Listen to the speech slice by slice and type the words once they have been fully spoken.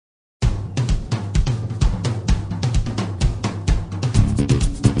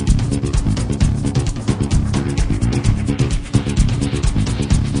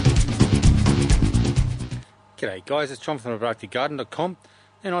G'day guys, it's John from theproductivegarden.com,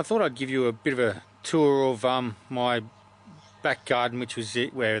 and I thought I'd give you a bit of a tour of my back garden, which was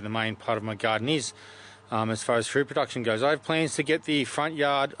where the main part of my garden is as far as fruit production goes. I have plans to get the front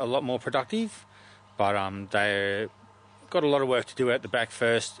yard a lot more productive, but they've got a lot of work to do at the back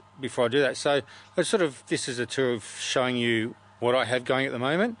first before I do that. So this is a tour of showing you what I have going at the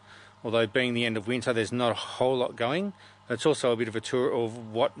moment. Although being the end of winter, there's not a whole lot going. It's also a bit of a tour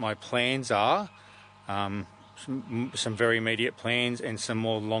of what my plans are. Some very immediate plans and some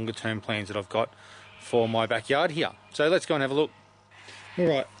more longer term plans that I've got for my backyard here. So let's go and have a look.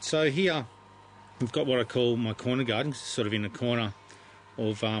 Alright, so here we've got what I call my corner garden, sort of in the corner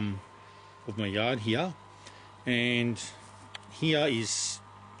of my yard here. And here is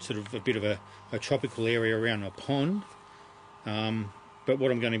sort of a bit of a tropical area around a pond. But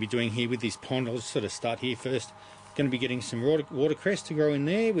what I'm going to be doing here with this pond, I'll sort of start here first. Going to be getting some watercress to grow in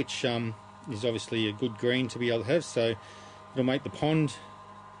there, which is obviously a good green to be able to have, so it'll make the pond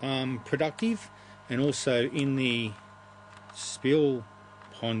productive. And also in the spill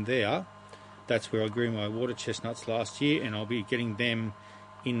pond there, that's where I grew my water chestnuts last year, and I'll be getting them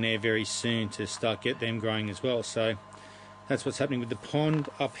in there very soon to start get them growing as well. So that's what's happening with the pond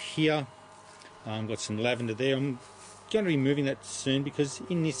up here. I've got some lavender there. I'm going to be moving that soon because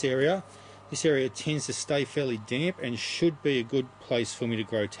in this area tends to stay fairly damp and should be a good place for me to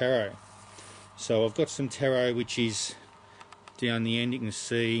grow taro. So I've got some taro which is down the end. You can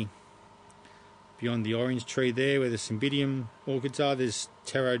see beyond the orange tree there where the cymbidium orchids are, there's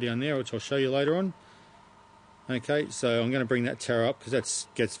taro down there, which I'll show you later on. Okay, so I'm going to bring that taro up because that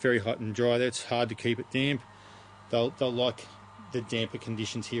gets very hot and dry there. It's hard to keep it damp. They'll like the damper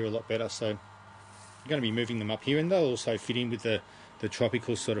conditions here a lot better, so I'm going to be moving them up here, and they'll also fit in with the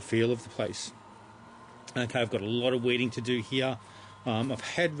tropical sort of feel of the place. Okay, I've got a lot of weeding to do here. I've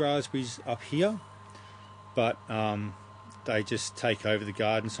had raspberries up here, but they just take over the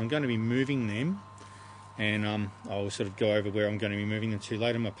garden, so I'm going to be moving them, and I'll sort of go over where I'm going to be moving them to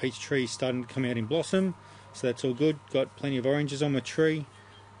later. My peach tree is starting to come out in blossom, so that's all good. Got plenty of oranges on my tree.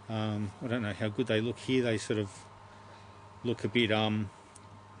 I don't know how good they look here. They sort of look a bit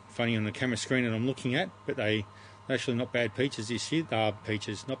funny on the camera screen that I'm looking at, but they're actually not bad peaches this year.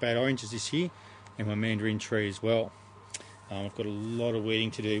 Not bad oranges this year, and my mandarin tree as well. I've got a lot of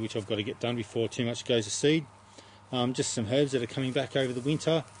weeding to do, which I've got to get done before too much goes to seed. Just some herbs that are coming back over the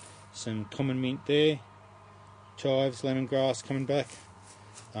winter. Some common mint there, chives, lemongrass coming back.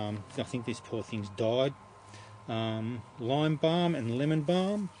 I think this poor thing's died. Lime balm and lemon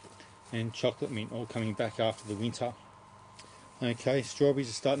balm and chocolate mint all coming back after the winter. Okay, strawberries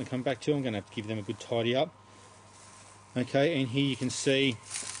are starting to come back too. I'm going to have to give them a good tidy up. Okay, and here you can see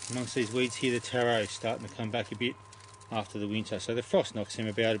amongst these weeds here, the taro is starting to come back a bit after the winter. So the frost knocks them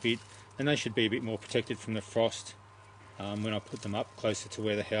about a bit, and they should be a bit more protected from the frost when I put them up closer to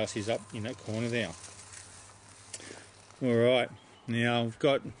where the house is up in that corner there. Alright, now I've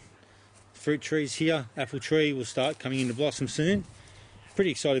got fruit trees here. Apple tree will start coming into blossom soon.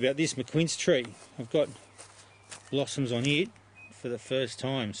 Pretty excited about this. My quince tree, I've got blossoms on it for the first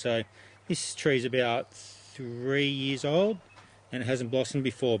time. So this tree is about 3 years old and it hasn't blossomed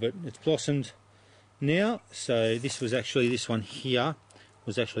before, but it's blossomed now. So this one here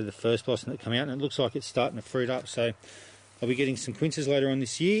was actually the first blossom that came out, and it looks like it's starting to fruit up. So I'll be getting some quinces later on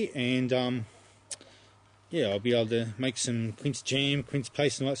this year, and yeah, I'll be able to make some quince jam, quince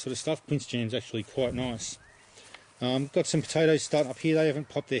paste and all that sort of stuff. Quince jam's actually quite nice. Got some potatoes starting up here. They haven't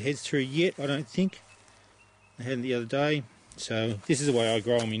popped their heads through yet, I don't think. I had them the other day. So this is the way I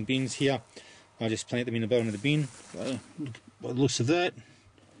grow them in bins here. I just plant them in the bottom of the bin. By the looks of that,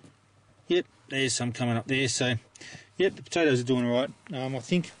 yep, there's some coming up there. So yep, the potatoes are doing alright. I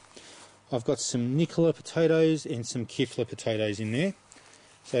think I've got some Nicola potatoes and some Kifla potatoes in there,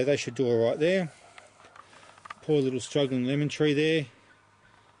 so they should do alright there. Poor little struggling lemon tree there.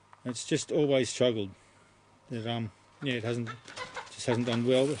 It's just always struggled. Yeah, it hasn't done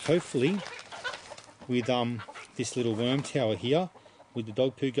well. But hopefully, with this little worm tower here, with the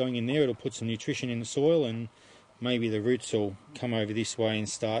dog poo going in there, it'll put some nutrition in the soil, and maybe the roots will come over this way and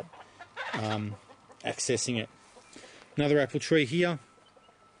start accessing it. Another apple tree here,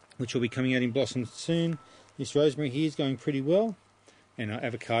 which will be coming out in blossom soon. This rosemary here is going pretty well, and our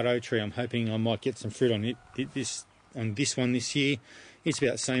avocado tree, I'm hoping I might get some fruit on it. This one this year. It's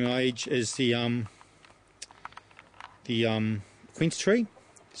about the same age as the quince tree,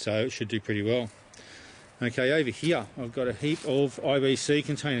 so it should do pretty well. Okay, over here I've got a heap of IBC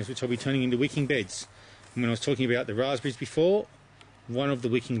containers which I'll be turning into wicking beds. And when I was talking about the raspberries before, one of the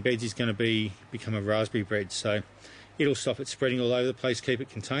wicking beds is going to become a raspberry bed, so it'll stop it spreading all over the place, keep it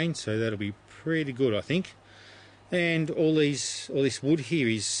contained, so that'll be pretty good, I think. And all this wood here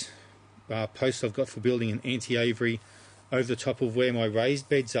is posts I've got for building an anti-aviary over the top of where my raised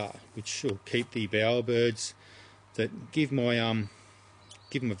beds are, which will keep the bowerbirds that give my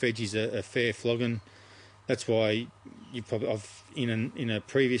veggies a fair flogging. That's why in a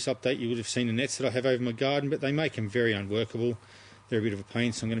previous update you would have seen the nets that I have over my garden, but they make them very unworkable. They're a bit of a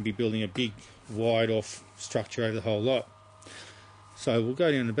pain, so I'm going to be building a big wide off structure over the whole lot. So we'll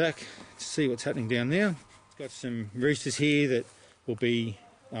go down the back to see what's happening down there. Got some roosters here that will be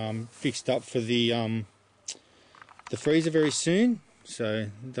fixed up for the freezer very soon, so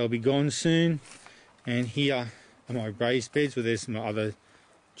they'll be gone soon. And here are my raised beds, where there's my other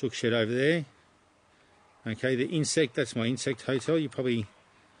chook shed over there. Okay, the insect, that's my insect hotel. You probably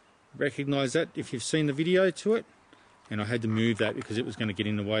recognise that if you've seen the video to it. And I had to move that because it was going to get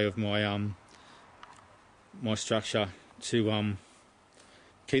in the way of my my structure to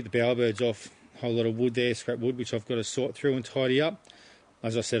keep the bowerbirds off. A whole lot of wood there, scrap wood, which I've got to sort through and tidy up.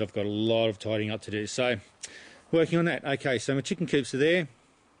 As I said, I've got a lot of tidying up to do, so working on that. Okay, so my chicken coops are there,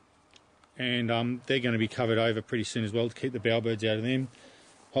 and they're going to be covered over pretty soon as well to keep the bowerbirds out of them.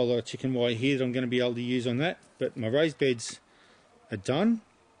 Whole lot of chicken wire here that I'm going to be able to use on that, but my raised beds are done.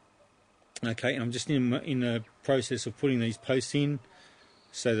 Okay, and I'm just in the process of putting these posts in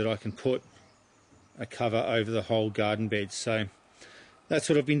so that I can put a cover over the whole garden bed. So that's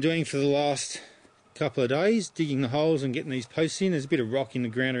what I've been doing for the last couple of days, digging the holes and getting these posts in. There's a bit of rock in the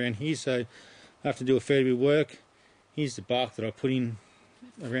ground around here, so I have to do a fair bit of work. Here's the bark that I put in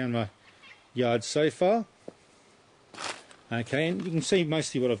around my yard so far. Okay, and you can see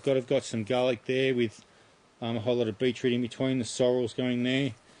mostly what I've got. I've got some garlic there with a whole lot of beetroot in between, the sorrels going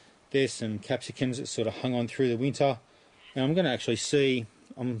there. There's some capsicums that sort of hung on through the winter. And I'm going to actually see,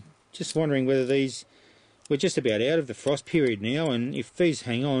 I'm just wondering whether we're just about out of the frost period now, and if these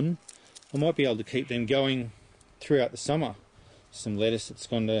hang on, I might be able to keep them going throughout the summer. Some lettuce that's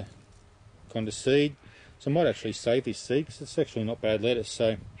gone to seed. So I might actually save this seed because it's actually not bad lettuce.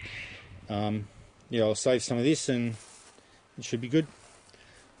 So yeah, I'll save some of this and it should be good.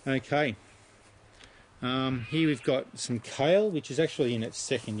 Okay. Here we've got some kale, which is actually in its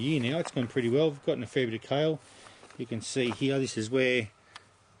second year now. It's gone pretty well. We've gotten a fair bit of kale. You can see here, this is where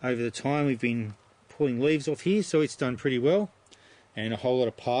over the time we've been pulling leaves off here, so it's done pretty well. And a whole lot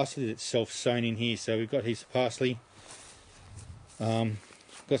of parsley that's self-sown in here, so we've got heaps of parsley.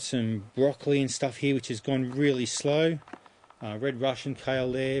 Got some broccoli and stuff here, which has gone really slow. Red Russian kale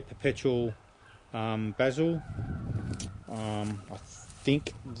there, perpetual basil. I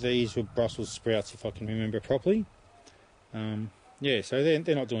think these were Brussels sprouts, if I can remember properly. Yeah, so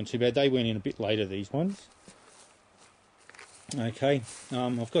they're not doing too bad. They went in a bit later, these ones. Okay,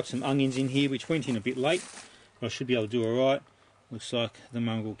 I've got some onions in here which went in a bit late. I should be able to do alright. Looks like the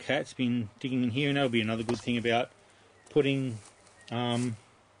mongrel cat's been digging in here, and that'll be another good thing about putting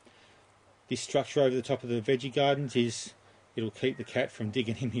this structure over the top of the veggie gardens, is it'll keep the cat from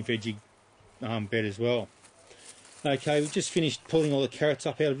digging in the veggie bed as well. Okay, we've just finished pulling all the carrots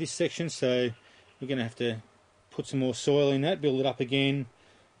up out of this section, so we're going to have to put some more soil in that, build it up again,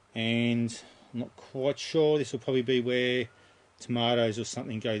 and I'm not quite sure. This will probably be where tomatoes or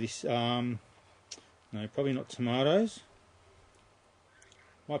something go. This no, probably not tomatoes.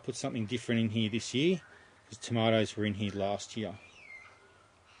 Might put something different in here this year, because tomatoes were in here last year,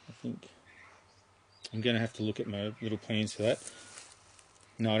 I think. I'm going to have to look at my little plans for that.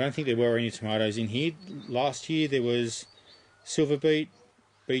 No, I don't think there were any tomatoes in here. Last year there was silver beet,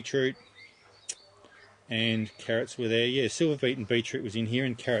 beetroot, and carrots were there. Yeah, silver beet and beetroot was in here,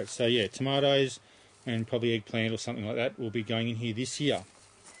 and carrots. So yeah, tomatoes and probably eggplant or something like that will be going in here this year.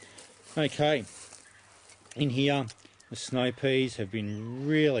 Okay, in here the snow peas have been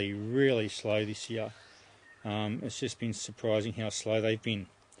really, really slow this year. It's just been surprising how slow they've been.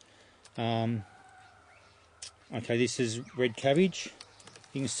 Okay, this is red cabbage.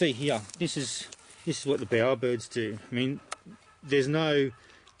 You can see here, this is what the bowerbirds do. I mean, there's no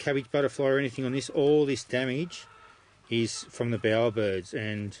cabbage butterfly or anything on this. All this damage is from the bowerbirds,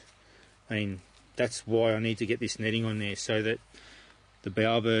 and I mean, that's why I need to get this netting on there, so that the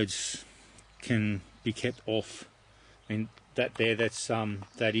bowerbirds can be kept off. I mean, that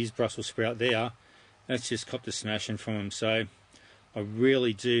is Brussels sprout there. That's just copped a smashing from them. So I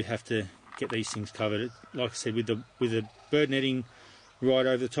really do have to get these things covered. Like I said, with the bird netting right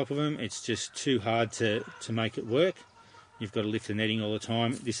over the top of them, it's just too hard to make it work. You've got to lift the netting all the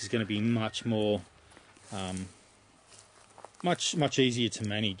time. This is going to be much more, much easier to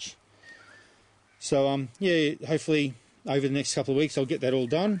manage. So yeah, hopefully over the next couple of weeks I'll get that all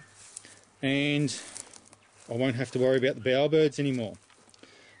done, and I won't have to worry about the bowerbirds anymore.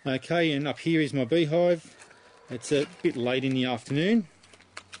 Okay, and up here is my beehive. It's a bit late in the afternoon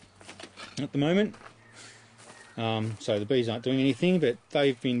at the moment, so the bees aren't doing anything, but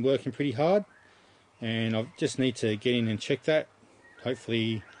they've been working pretty hard, and I just need to get in and check that.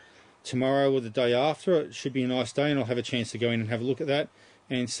 Hopefully tomorrow or the day after, it should be a nice day, and I'll have a chance to go in and have a look at that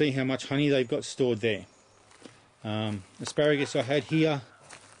and see how much honey they've got stored there. Asparagus I had here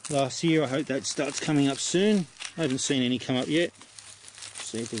last year, I hope that starts coming up soon. I haven't seen any come up yet.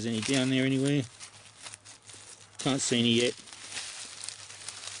 See if there's any down there anywhere. Can't see any yet.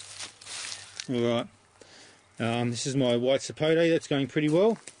 Alright, this is my white sapote, that's going pretty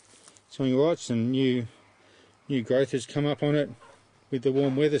well. It's going alright, some new growth has come up on it with the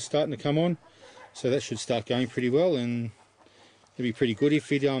warm weather starting to come on. So that should start going pretty well, and it'd be pretty good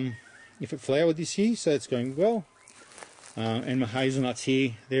if it flowered this year, so it's going well. And my hazelnuts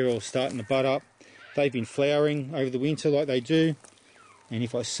here, they're all starting to bud up. They've been flowering over the winter like they do. And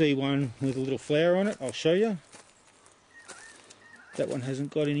if I see one with a little flower on it, I'll show you. That one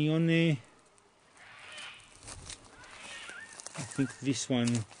hasn't got any on there. I think this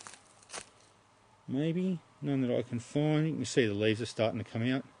one, maybe. None that I can find. You can see the leaves are starting to come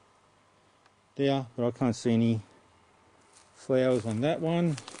out there, but I can't see any flowers on that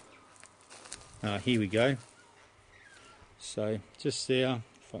one. Here we go. So just there,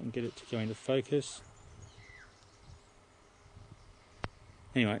 if I can get it to go into focus.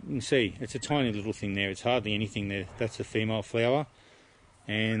 Anyway, you can see it's a tiny little thing there, it's hardly anything there. That's a female flower,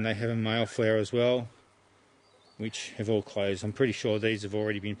 and they have a male flower as well, which have all closed. I'm pretty sure these have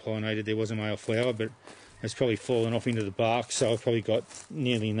already been pollinated. There was a male flower, but it's probably fallen off into the bark, so I've probably got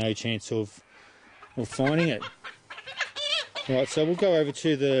nearly no chance of finding it. Right, so we'll go over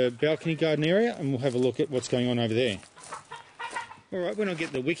to the balcony garden area and we'll have a look at what's going on over there. Alright, when I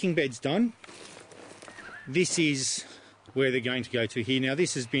get the wicking beds done, this is where they're going to go to here. Now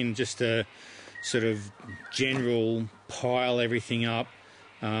this has been just a sort of general pile everything up.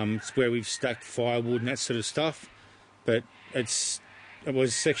 It's where we've stacked firewood and that sort of stuff, but it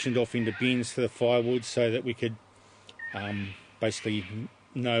was sectioned off into bins for the firewood so that we could basically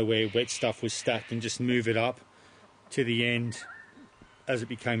know where wet stuff was stacked and just move it up to the end as it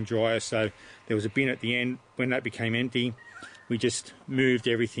became drier. So there was a bin at the end. When that became empty, we just moved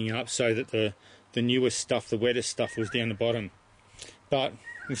everything up so that the newest stuff, the wettest stuff, was down the bottom. But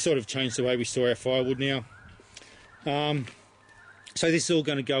we've sort of changed the way we store our firewood now. So this is all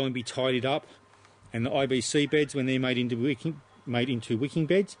going to go and be tidied up, and the IBC beds, when they're made into wicking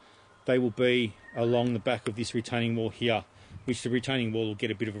beds, they will be along the back of this retaining wall here, which the retaining wall will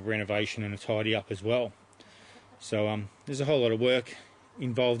get a bit of a renovation and a tidy up as well. So there's a whole lot of work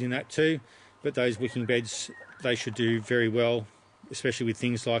involved in that too, but those wicking beds, they should do very well, especially with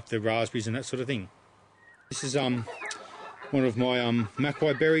things like the raspberries and that sort of thing. This is one of my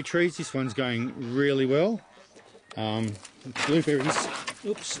macquarie berry trees. This one's going really well. Blueberries,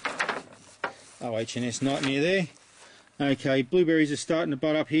 oops, OH&S nightmare there. Okay, blueberries are starting to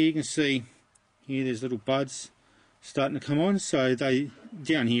bud up here. You can see here there's little buds starting to come on. So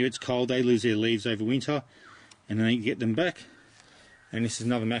down here it's cold, they lose their leaves over winter, and then you get them back. And this is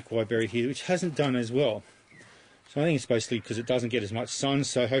another macquarie berry here, which hasn't done as well. So I think it's basically because it doesn't get as much sun,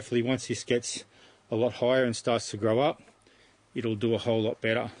 so hopefully once this gets a lot higher and starts to grow up, it'll do a whole lot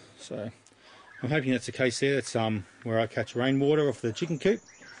better. So I'm hoping that's the case there. That's where I catch rainwater off the chicken coop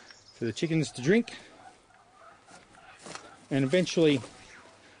for the chickens to drink. And eventually,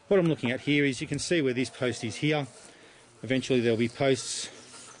 what I'm looking at here is, you can see where this post is here. Eventually there'll be posts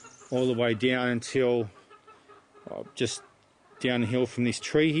all the way down until just down the hill from this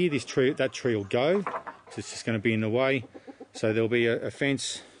tree here. That tree will go, so it's just going to be in the way. So there'll be a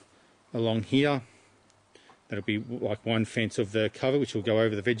fence along here. That'll be like one fence of the cover, which will go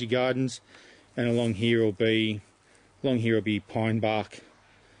over the veggie gardens, and along here will be pine bark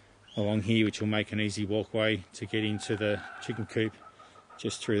along here, which will make an easy walkway to get into the chicken coop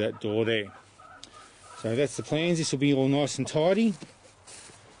just through that door there. So that's the plans. This will be all nice and tidy.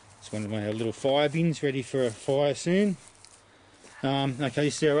 It's one of my little fire bins ready for a fire soon. Okay,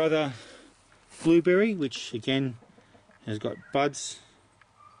 this is our other blueberry, which again has got buds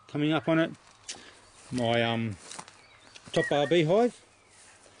coming up on it. My top bar beehive,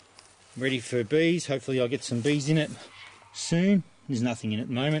 ready for bees. Hopefully I'll get some bees in it soon. There's nothing in it at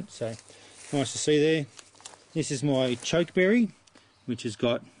the moment, so nice to see there. This is my chokeberry, which has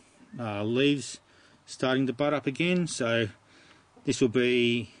got leaves starting to bud up again. So this will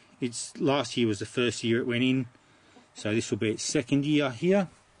be, last year was the first year it went in, so this will be its second year here.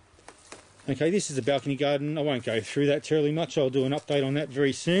 Okay, this is a balcony garden. I won't go through that terribly much. I'll do an update on that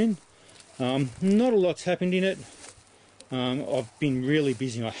very soon. Not a lot's happened in it. I've been really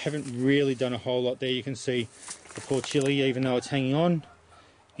busy. I haven't really done a whole lot there. You can see the poor chilli, even though it's hanging on,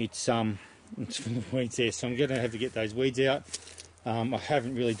 it's full of weeds there, so I'm going to have to get those weeds out. I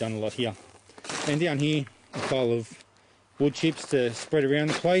haven't really done a lot here. And down here, a pile of wood chips to spread around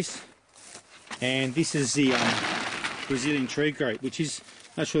the place. And this is the Brazilian tree grape, which is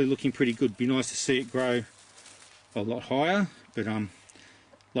actually looking pretty good. Be nice to see it grow a lot higher, but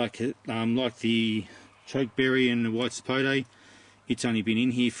like the chokeberry and the white sapote, it's only been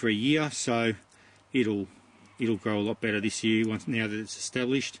in here for a year, so it'll grow a lot better this year. Now that it's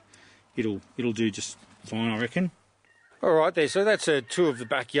established, it'll do just fine, I reckon. All right, there. So that's a tour of the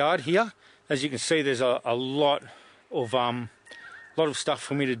backyard here. As you can see, there's a lot of stuff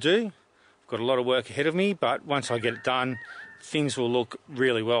for me to do. I've got a lot of work ahead of me, but once I get it done, things will look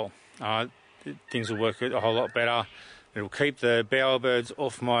really well. Things will work a whole lot better. It'll keep the bowerbirds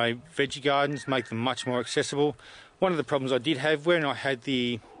off my veggie gardens, make them much more accessible. One of the problems I did have when I had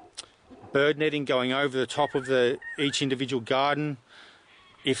the bird netting going over the top of each individual garden,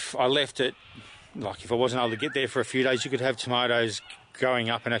 if I left it, like if I wasn't able to get there for a few days, you could have tomatoes going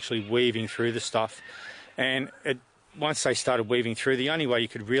up and actually weaving through the stuff. And once they started weaving through, the only way you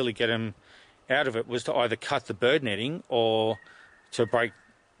could really get them out of it was to either cut the bird netting or to break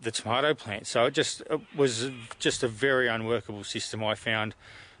the tomato plant. So it was just a very unworkable system, I found.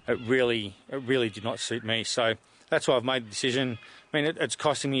 It really did not suit me. So that's why I've made the decision. I mean, it's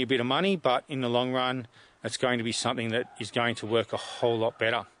costing me a bit of money, but in the long run, it's going to be something that is going to work a whole lot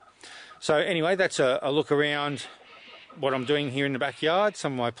better. So anyway, that's a look around what I'm doing here in the backyard,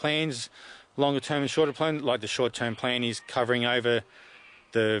 some of my plans, longer term and shorter plan. Like the short term plan is covering over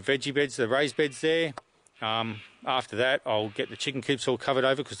the veggie beds, the raised beds there. After that, I'll get the chicken coops all covered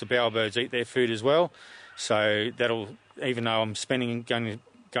over because the bowerbirds eat their food as well. So that'll, even though I'm going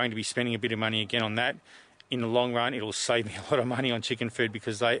to be spending a bit of money again on that, in the long run, it'll save me a lot of money on chicken food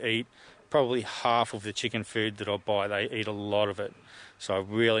because they eat probably half of the chicken food that I buy. They eat a lot of it. So I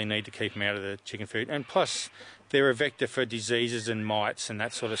really need to keep them out of the chicken food. And plus, they're a vector for diseases and mites and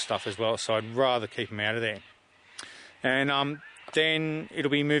that sort of stuff as well. So I'd rather keep them out of there. And then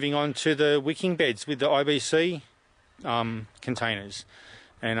it'll be moving on to the wicking beds with the IBC containers.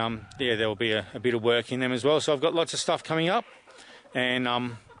 And yeah, there will be a bit of work in them as well. So I've got lots of stuff coming up. And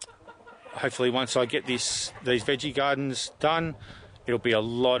hopefully once I get these veggie gardens done, it'll be a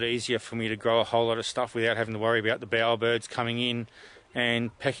lot easier for me to grow a whole lot of stuff without having to worry about the bowerbirds coming in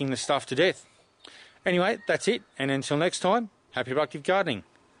and pecking the stuff to death. Anyway, that's it, and until next time, happy productive gardening.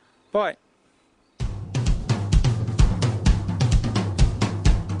 Bye.